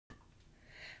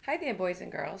Hi there, boys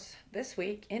and girls. This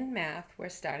week in math, we're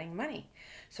starting money.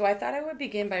 So I thought I would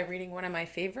begin by reading one of my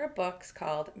favorite books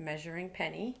called Measuring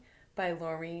Penny by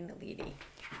Laureen Leedy.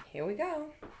 Here we go.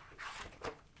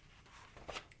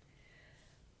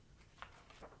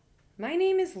 My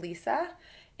name is Lisa,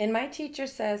 and my teacher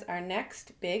says our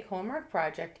next big homework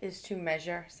project is to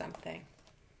measure something.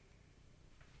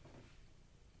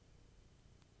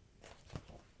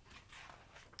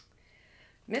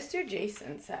 Mr.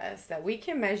 Jason says that we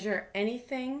can measure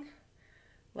anything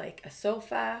like a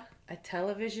sofa, a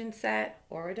television set,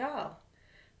 or a doll.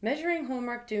 Measuring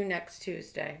homework due next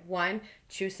Tuesday. 1.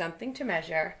 Choose something to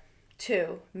measure.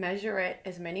 2. Measure it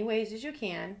as many ways as you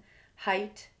can.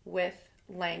 Height, width,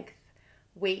 length,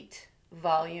 weight,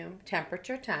 volume,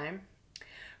 temperature, time.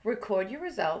 Record your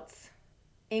results.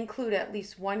 Include at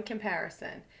least one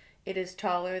comparison. It is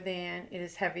taller than, it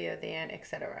is heavier than,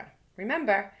 etc.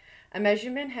 Remember, a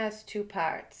measurement has two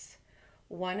parts.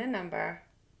 1 a number,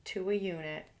 2 a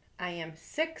unit. I am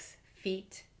 6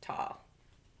 feet tall.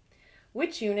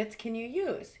 Which units can you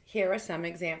use? Here are some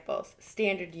examples.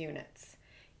 Standard units: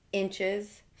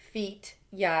 inches, feet,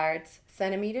 yards,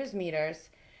 centimeters, meters,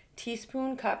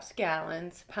 teaspoon, cups,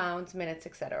 gallons, pounds, minutes,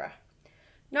 etc.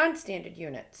 Non-standard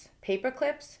units: paper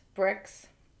clips, bricks,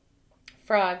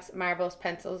 frogs, marbles,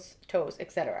 pencils, toes,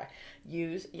 etc.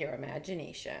 Use your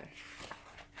imagination.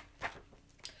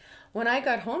 When I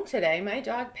got home today, my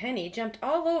dog Penny jumped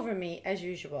all over me as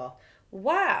usual.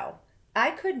 Wow!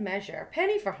 I could measure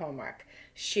Penny for homework.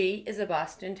 She is a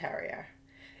Boston Terrier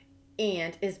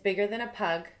and is bigger than a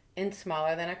pug and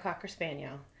smaller than a Cocker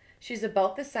Spaniel. She's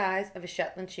about the size of a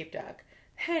Shetland sheepdog.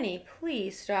 Penny,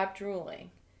 please stop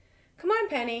drooling. Come on,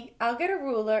 Penny. I'll get a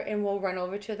ruler and we'll run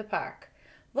over to the park.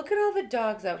 Look at all the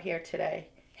dogs out here today.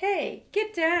 Hey,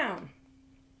 get down.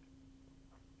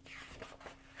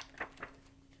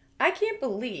 I can't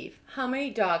believe how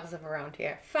many dogs live around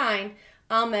here. Fine,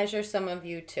 I'll measure some of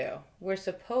you too. We're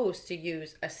supposed to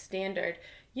use a standard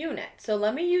unit. So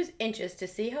let me use inches to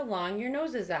see how long your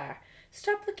noses are.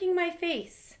 Stop licking my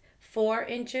face. 4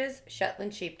 inches,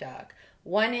 Shetland sheepdog.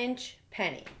 1 inch,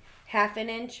 Penny. 1/2 an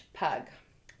inch, pug.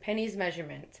 Penny's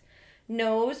measurement: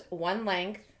 nose, 1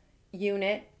 length,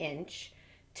 unit, inch.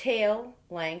 Tail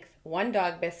length, 1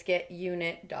 dog biscuit,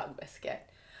 unit, dog biscuit.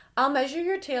 I'll measure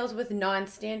your tails with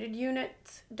non-standard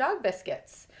units, dog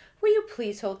biscuits. Will you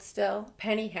please hold still?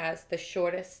 Penny has the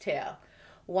shortest tail.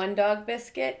 1 dog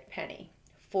biscuit, Penny.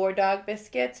 4 dog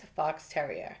biscuits, Fox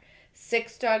Terrier.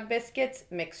 6 dog biscuits,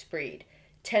 mixed breed.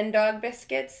 10 dog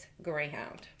biscuits,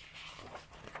 Greyhound.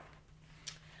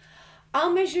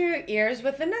 I'll measure your ears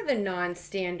with another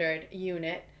non-standard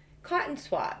unit, cotton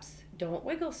swabs. Don't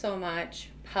wiggle so much.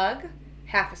 Pug,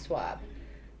 1/2 a swab.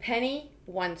 Penny,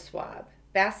 1 swab.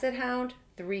 Basset Hound,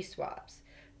 3 swabs.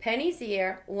 Penny's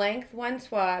ear, length 1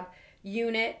 swab,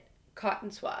 unit,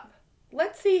 cotton swab.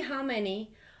 Let's see how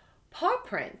many paw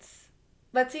prints.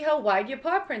 Let's see how wide your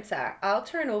paw prints are. I'll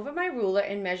turn over my ruler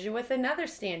and measure with another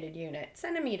standard unit,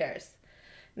 centimeters.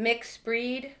 Mixed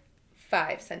breed,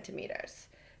 5 centimeters.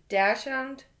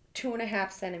 Dachshund,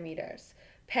 2.5 centimeters.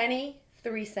 Penny,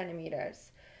 3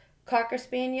 centimeters. Cocker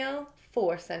Spaniel,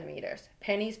 4 centimeters.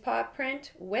 Penny's paw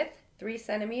print, width, 3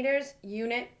 centimeters,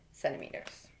 unit,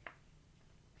 centimeters.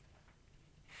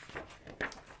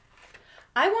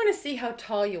 I want to see how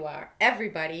tall you are.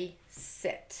 Everybody,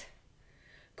 sit.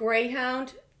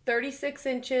 Greyhound, 36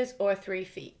 inches or 3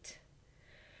 feet.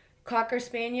 Cocker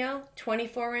Spaniel,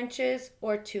 24 inches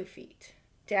or 2 feet.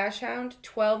 Dachshund,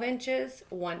 12 inches,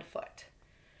 1 foot.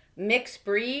 Mixed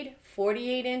breed,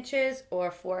 48 inches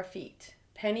or 4 feet.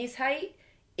 Penny's height,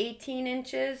 18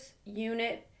 inches,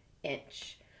 unit,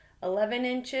 inch.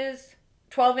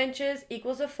 12 inches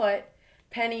equals a foot.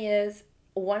 Penny is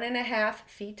 1.5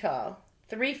 feet tall.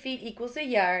 3 feet equals a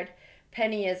yard.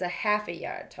 Penny is 1/2 a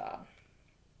yard tall.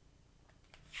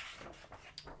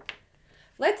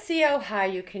 Let's see how high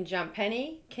you can jump.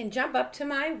 Penny can jump up to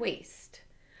my waist.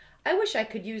 I wish I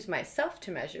could use myself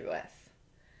to measure with.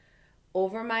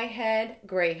 Over my head,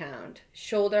 Greyhound.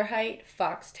 Shoulder height,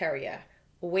 Fox Terrier.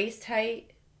 Waist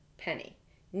height, Penny.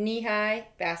 Knee high,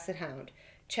 Basset Hound.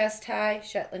 Chest high,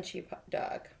 Shetland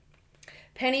sheepdog.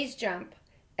 Penny's jump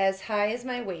as high as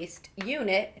my waist,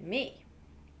 unit, me.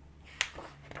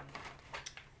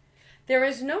 There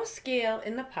is no scale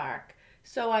in the park,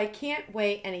 so I can't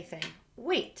weigh anything.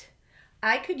 Wait,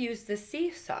 I could use the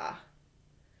seesaw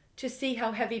to see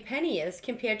how heavy Penny is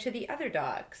compared to the other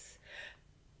dogs.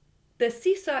 The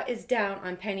seesaw is down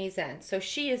on Penny's end, so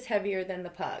she is heavier than the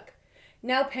pug.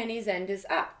 Now Penny's end is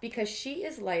up because she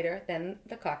is lighter than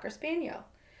the Cocker Spaniel.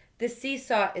 The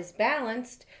seesaw is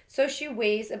balanced, so she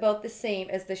weighs about the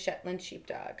same as the Shetland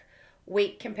sheepdog.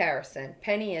 Weight comparison.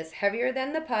 Penny is heavier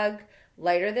than the pug,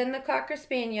 lighter than the Cocker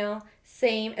Spaniel,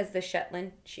 same as the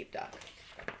Shetland Sheepdog.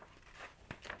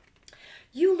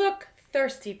 You look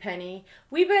thirsty, Penny.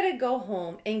 We better go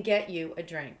home and get you a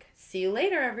drink. See you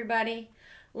later, everybody.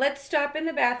 Let's stop in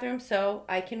the bathroom so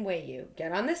I can weigh you.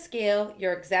 Get on the scale.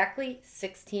 You're exactly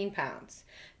 16 pounds.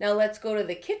 Now let's go to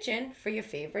the kitchen for your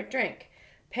favorite drink.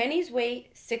 Penny's weight,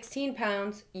 16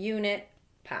 pounds, unit,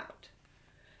 pound.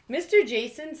 Mr.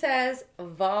 Jason says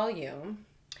volume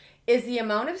is the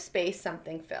amount of space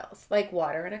something fills, like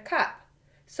water in a cup.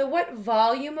 So what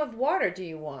volume of water do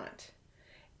you want?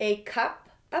 A cup,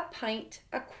 a pint,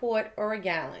 a quart, or a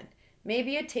gallon?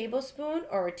 Maybe a tablespoon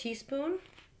or a teaspoon?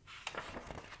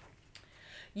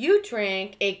 You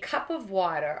drank a cup of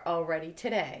water already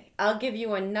today. I'll give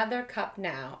you another cup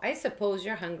now. I suppose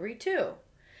you're hungry too.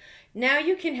 Now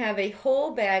you can have a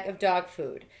whole bag of dog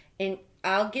food, and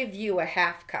I'll give you a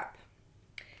half cup.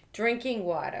 Drinking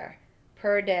water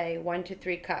per day, 1 to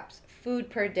 3 cups. Food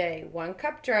per day, 1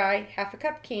 cup dry, half a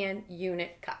cup can,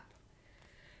 unit cup.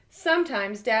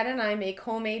 Sometimes Dad and I make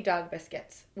homemade dog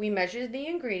biscuits. We measure the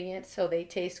ingredients so they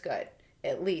taste good,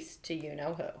 at least to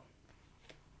you-know-who.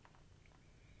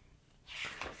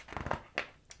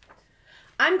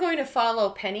 I'm going to follow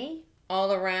Penny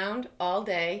all around all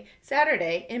day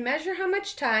Saturday and measure how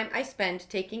much time I spend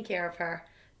taking care of her.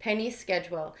 Penny's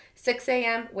schedule: 6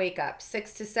 a.m. wake up,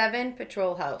 6 to 7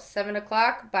 patrol house, 7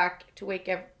 o'clock back to wake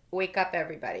up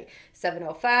everybody,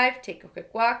 7:05 take a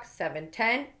quick walk,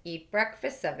 7:10 eat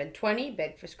breakfast, 7:20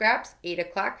 beg for scraps, 8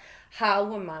 o'clock howl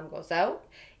when mom goes out,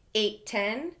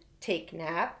 8:10 take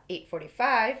nap,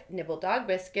 8:45 nibble dog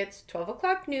biscuits, 12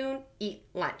 o'clock noon eat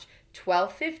lunch,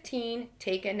 12:15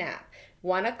 take a nap,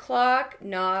 1 o'clock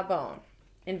gnaw a bone,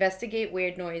 investigate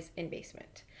weird noise in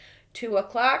basement, 2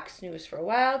 o'clock snooze for a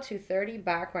while, 2:30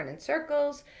 bark run in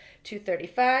circles,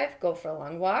 2:35 go for a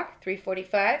long walk,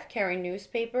 3:45 carry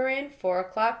newspaper in, 4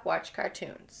 o'clock watch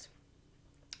cartoons.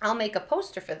 I'll make a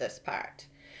poster for this part.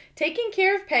 Taking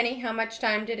care of Penny, how much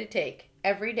time did it take?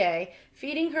 Every day.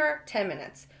 Feeding her, 10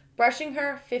 minutes. Brushing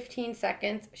her, 15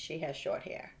 seconds. She has short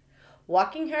hair.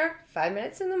 Walking her, 5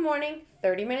 minutes in the morning,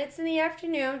 30 minutes in the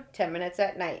afternoon, 10 minutes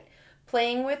at night.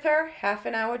 Playing with her, half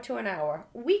an hour to an hour,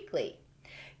 weekly.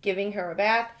 Giving her a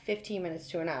bath, 15 minutes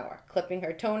to an hour. Clipping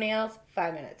her toenails,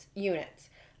 5 minutes. Units.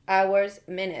 Hours,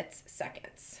 minutes,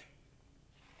 seconds.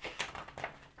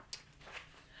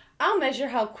 I'll measure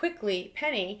how quickly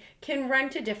Penny can run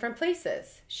to different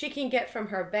places. She can get from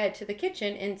her bed to the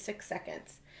kitchen in 6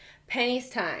 seconds. Penny's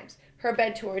times: her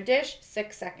bed to her dish,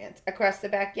 6 seconds. Across the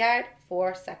backyard,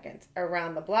 4 seconds.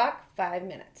 Around the block, 5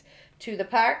 minutes. To the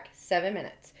park, 7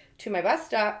 minutes. To my bus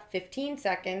stop, 15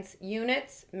 seconds.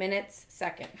 Units, minutes,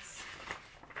 seconds.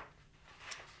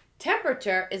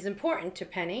 Temperature is important to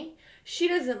Penny. She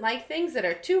doesn't like things that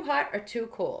are too hot or too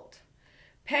cold.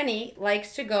 Penny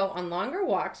likes to go on longer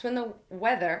walks when the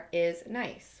weather is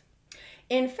nice.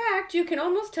 In fact, you can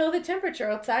almost tell the temperature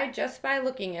outside just by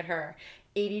looking at her.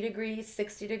 80 degrees,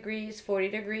 60 degrees, 40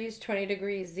 degrees, 20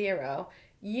 degrees, 0.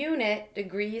 Unit,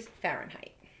 degrees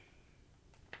Fahrenheit.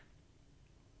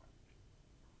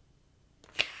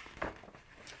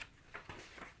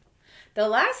 The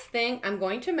last thing I'm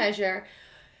going to measure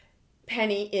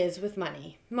Penny is with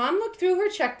money. Mom looked through her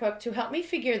checkbook to help me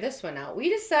figure this one out. We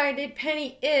decided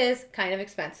Penny is kind of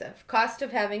expensive. Cost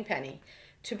of having Penny.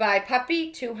 To buy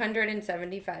puppy,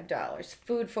 $275.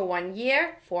 Food for 1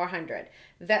 year, $400.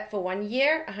 Vet for 1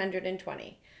 year,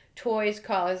 $120. Toys,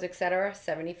 collars, etc.,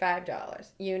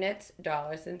 $75. Units,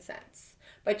 dollars and cents.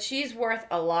 But she's worth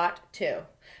a lot too.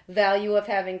 Value of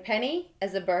having Penny: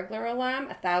 as a burglar alarm,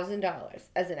 $1,000.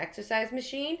 As an exercise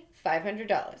machine,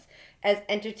 $500. As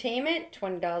entertainment,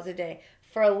 $20 a day.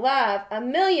 For love,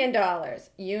 $1 million.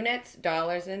 Units,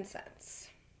 dollars and cents.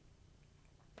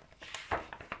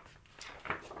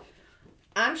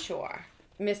 I'm sure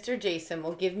Mr. Jason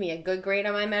will give me a good grade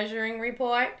on my measuring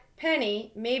report.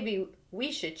 Penny, maybe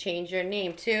we should change your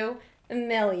name to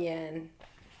Million.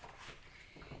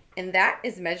 And that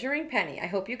is Measuring Penny. I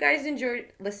hope you guys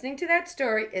enjoyed listening to that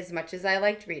story as much as I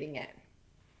liked reading it.